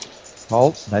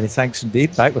Paul. Many thanks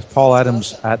indeed. Back with Paul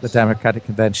Adams at the Democratic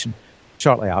Convention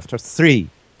shortly after 3.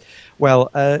 Well,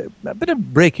 a bit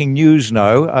of breaking news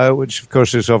now, which of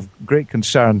course is of great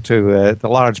concern to the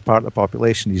large part of the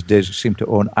population these days who seem to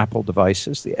own Apple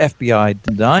devices. The FBI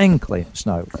denying claims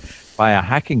now by a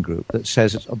hacking group that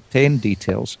says it's obtained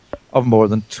details of more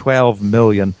than 12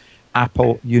 million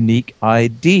Apple unique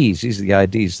IDs. These are the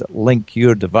IDs that link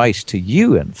your device to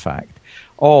you, in fact,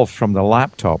 all from the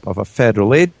laptop of a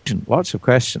federal agent. Lots of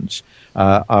questions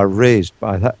are raised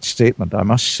by that statement, I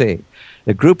must say.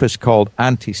 The group is called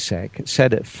Antisec. It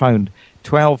said it found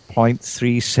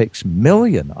 12.36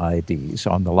 million IDs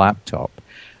on the laptop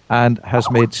and has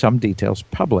made some details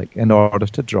public in order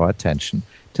to draw attention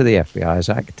to the FBI's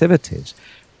activities.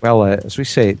 Well, as we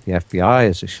say, the FBI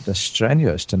has issued a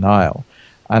strenuous denial.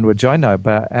 And we're joined now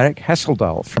by Eric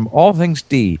Hesseldahl from All Things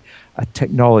D, a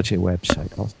technology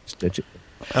website. All Things Digital.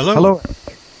 Hello. Hello.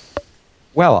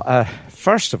 Well,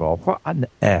 first of all, what on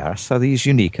earth are these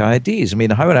unique IDs? I mean,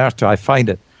 how on earth do I find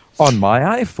it on my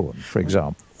iPhone, for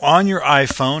example? On your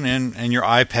iPhone and your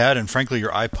iPad, and frankly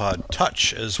your iPod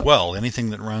Touch as well, anything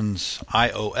that runs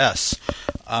iOS,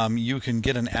 you can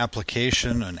get an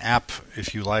application, an app,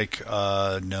 if you like,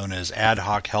 known as Ad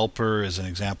Hoc Helper is an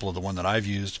example of the one that I've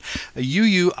used. A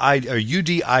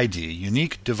UDID,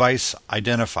 Unique Device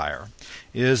Identifier,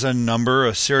 is a number,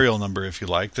 a serial number, if you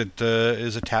like, that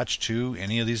is attached to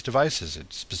any of these devices.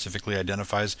 It specifically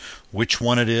identifies which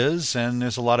one it is, and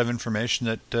there's a lot of information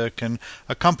that can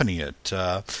accompany it.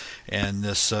 And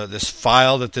this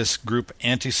file that this group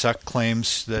Antisec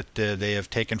claims that they have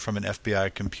taken from an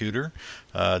FBI computer,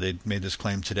 they made this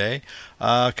claim today,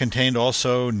 contained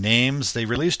also names. They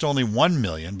released only 1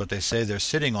 million, but they say they're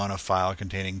sitting on a file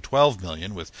containing 12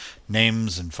 million with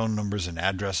names and phone numbers and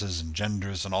addresses and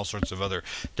genders and all sorts of other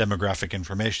demographic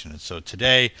information. And so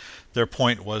today their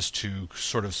point was to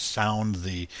sort of sound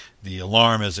the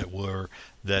alarm, as it were,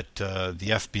 that the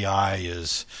FBI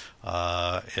is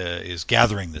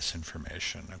gathering this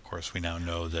information. Of course, we now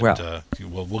know that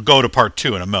we'll go to part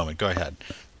 2 in a moment. Go ahead.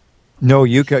 No,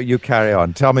 you carry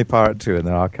on. Tell me part 2, and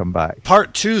then I'll come back.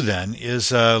 Part 2, then,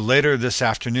 is later this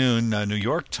afternoon, New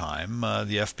York time.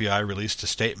 The FBI released a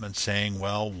statement saying,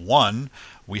 well, 1,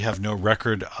 we have no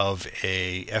record of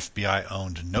a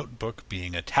FBI-owned notebook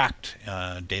being attacked,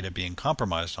 data being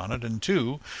compromised on it, and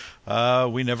 2,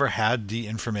 we never had the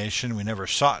information, we never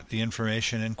sought the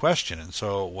information in question, and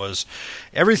so it was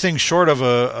everything short of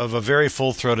a very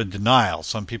full-throated denial.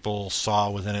 Some people saw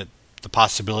within it the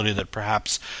possibility that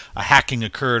perhaps a hacking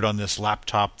occurred on this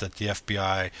laptop that the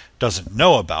FBI doesn't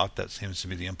know about. That seems to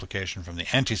be the implication from the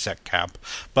Antisec cap.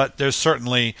 But there's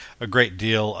certainly a great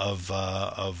deal of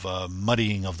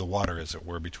muddying of the water, as it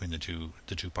were, between the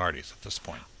two parties at this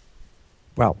point.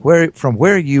 Well, from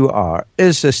where you are,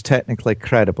 is this technically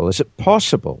credible? Is it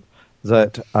possible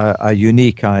that a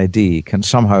unique ID can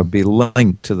somehow be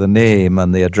linked to the name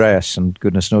and the address and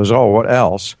goodness knows all what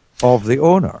else of the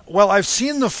owner? Well, I've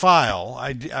seen the file.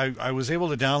 I was able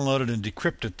to download it and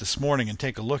decrypt it this morning and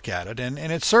take a look at it, and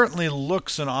it certainly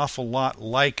looks an awful lot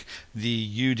like the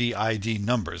UDID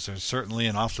numbers. There's certainly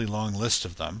an awfully long list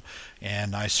of them,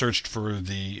 and I searched for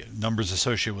the numbers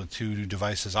associated with 2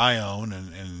 devices I own,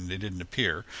 and they didn't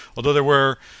appear. Although there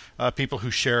were people who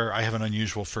share, I have an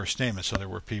unusual first name, and so there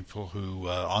were people who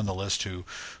on the list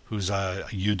whose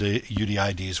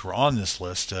UDIDs were on this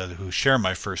list who share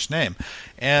my first name.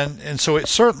 And so it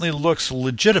certainly looks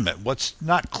legitimate. What's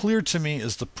not clear to me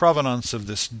is the provenance of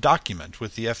this document,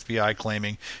 with the FBI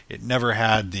claiming it never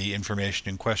had the information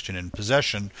in question in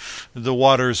possession. The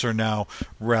waters are now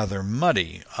rather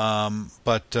muddy.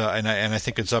 But I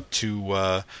think it's up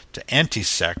to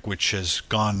Antisec, which has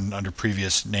gone under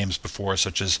previous names before,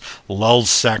 such as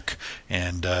LulzSec,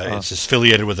 and it's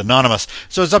affiliated with Anonymous.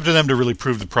 So it's up to them to really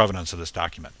prove the provenance of this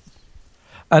document.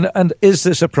 And is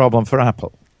this a problem for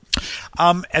Apple?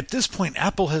 At this point,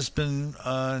 Apple has been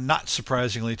not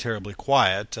surprisingly terribly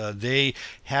quiet. They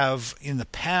have in the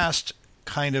past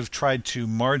kind of tried to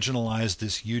marginalize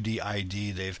this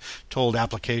UDID. They've told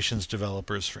applications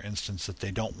developers, for instance, that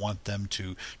they don't want them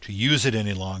to use it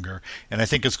any longer. And I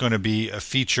think it's going to be a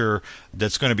feature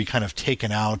that's going to be kind of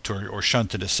taken out or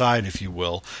shunted aside, if you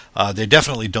will. They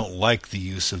definitely don't like the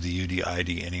use of the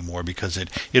UDID anymore because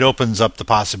it opens up the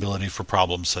possibility for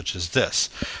problems such as this.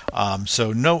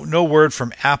 So no word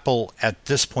from Apple at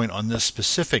this point on this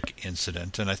specific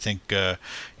incident, and I think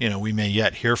we may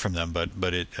yet hear from them, but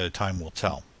time will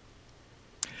tell.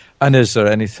 And is there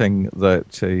anything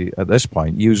that, at this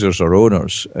point, users or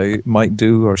owners might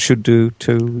do or should do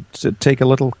to take a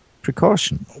little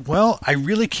precaution? Well, I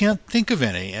really can't think of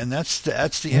any, and that's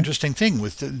the interesting thing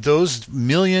with those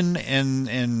million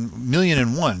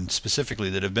and one specifically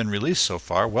that have been released so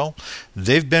far. Well,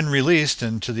 they've been released,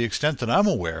 and to the extent that I'm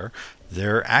aware,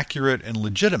 they're accurate and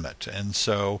legitimate. And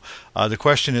so the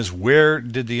question is, where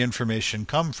did the information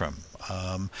come from?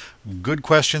 Good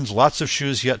questions, lots of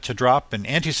shoes yet to drop. And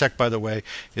Antisec, by the way,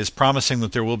 is promising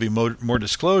that there will be more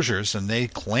disclosures, and they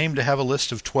claim to have a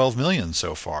list of 12 million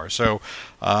so far. So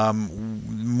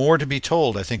more to be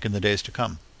told, I think, in the days to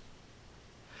come.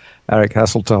 Eric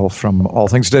Hasseltall from All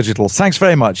Things Digital. Thanks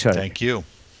very much, Eric. Thank you.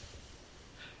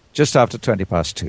 Just after 2.